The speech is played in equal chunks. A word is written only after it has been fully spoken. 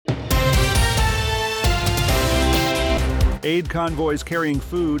Aid convoys carrying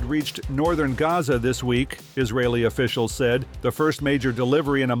food reached northern Gaza this week, Israeli officials said, the first major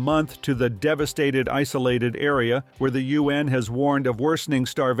delivery in a month to the devastated, isolated area where the UN has warned of worsening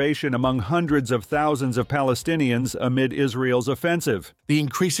starvation among hundreds of thousands of Palestinians amid Israel's offensive. The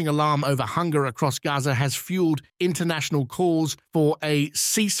increasing alarm over hunger across Gaza has fueled international calls for a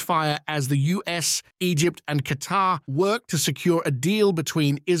ceasefire as the US, Egypt, and Qatar work to secure a deal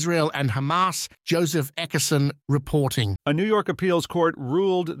between Israel and Hamas, Joseph Eckerson reporting. A New York appeals court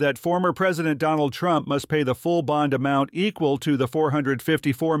ruled that former President Donald Trump must pay the full bond amount equal to the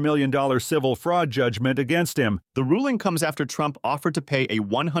 $454 million civil fraud judgment against him. The ruling comes after Trump offered to pay a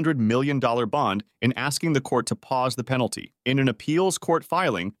 $100 million bond in asking the court to pause the penalty. In an appeals court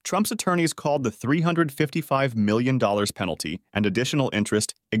filing, Trump's attorneys called the $355 million penalty and additional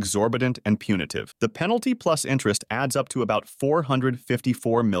interest exorbitant and punitive. The penalty plus interest adds up to about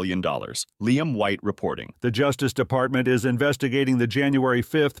 $454 million. Liam White reporting. The Justice Department is investigating the January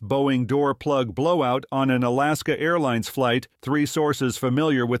 5th Boeing door plug blowout on an Alaska Airlines flight, three sources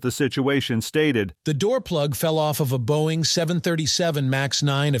familiar with the situation stated. The door plug fell off of a Boeing 737 MAX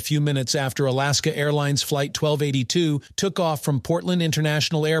 9 a few minutes after Alaska Airlines Flight 1282 took off from Portland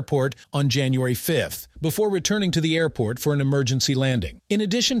International Airport on January 5th, before returning to the airport for an emergency landing. In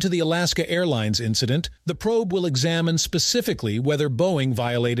addition to the Alaska Airlines incident, the probe will examine specifically whether Boeing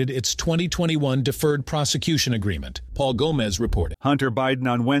violated its 2021 deferred prosecution agreement. Paul Gomez reported. Hunter Biden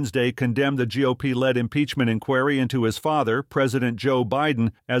on Wednesday condemned the GOP-led impeachment inquiry into his father, President Joe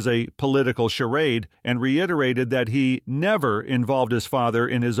Biden, as a political charade and reiterated that he never involved his father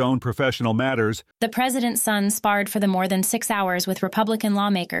in his own professional matters. The president's son sparred for the more than 6 hours with Republican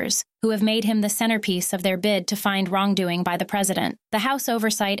lawmakers, who have made him the centerpiece of their bid to find wrongdoing by the president. The House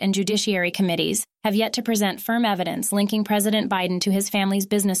Oversight and Judiciary Committees have yet to present firm evidence linking President Biden to his family's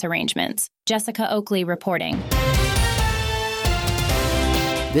business arrangements. Jessica Oakley reporting.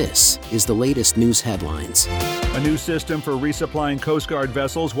 This is the latest news headlines. A new system for resupplying Coast Guard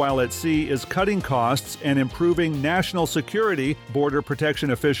vessels while at sea is cutting costs and improving national security, Border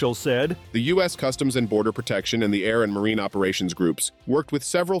Protection officials said. The U.S. Customs and Border Protection and the Air and Marine Operations Groups worked with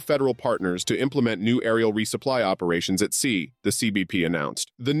several federal partners to implement new aerial resupply operations at sea, the CBP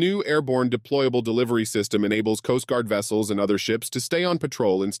announced. The new airborne deployable delivery system enables Coast Guard vessels and other ships to stay on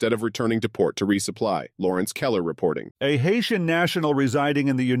patrol instead of returning to port to resupply. Lawrence Keller reporting. A Haitian national residing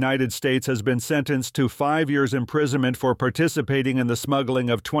in the United States has been sentenced to 5 years imprisonment for participating in the smuggling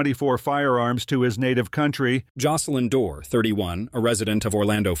of 24 firearms to his native country. Jocelyn Dorr, 31, a resident of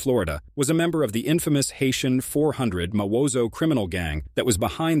Orlando, Florida, was a member of the infamous Haitian 400 Mawozo criminal gang that was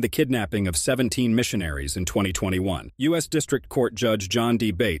behind the kidnapping of 17 missionaries in 2021. U.S. District Court Judge John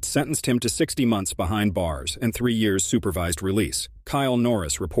D. Bates sentenced him to 60 months behind bars and 3 years supervised release. Kyle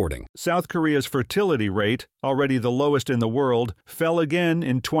Norris reporting. South Korea's fertility rate, already the lowest in the world, fell again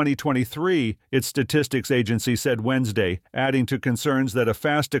in 2023, its statistics agency said Wednesday, adding to concerns that a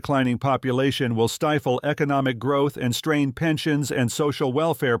fast-declining population will stifle economic growth and strain pensions and social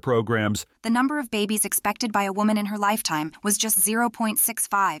welfare programs. The number of babies expected by a woman in her lifetime was just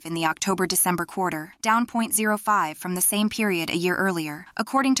 0.65 in the October-December quarter, down 0.05 from the same period a year earlier,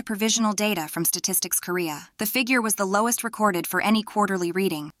 according to provisional data from Statistics Korea. The figure was the lowest recorded for any quarterly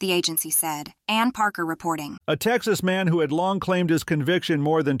reading, the agency said. Ann Parker reporting. A Texas man who had long claimed his conviction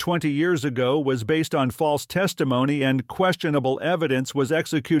more than 20 years ago was based on false testimony and questionable evidence was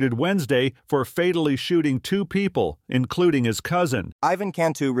executed Wednesday for fatally shooting 2 people, including his cousin. Ivan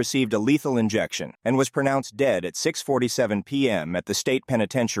Cantu received a lethal injection and was pronounced dead at 6:47 p.m. at the state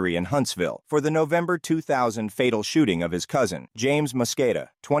penitentiary in Huntsville for the November 2000 fatal shooting of his cousin, James Mosqueda,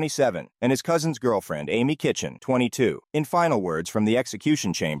 27, and his cousin's girlfriend, Amy Kitchen, 22. In final words from the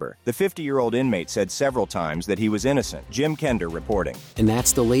execution chamber, the 50-year-old inmate said several times that he was innocent. Jim Kender reporting. And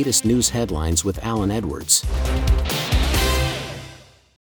that's the latest news headlines with Alan Edwards.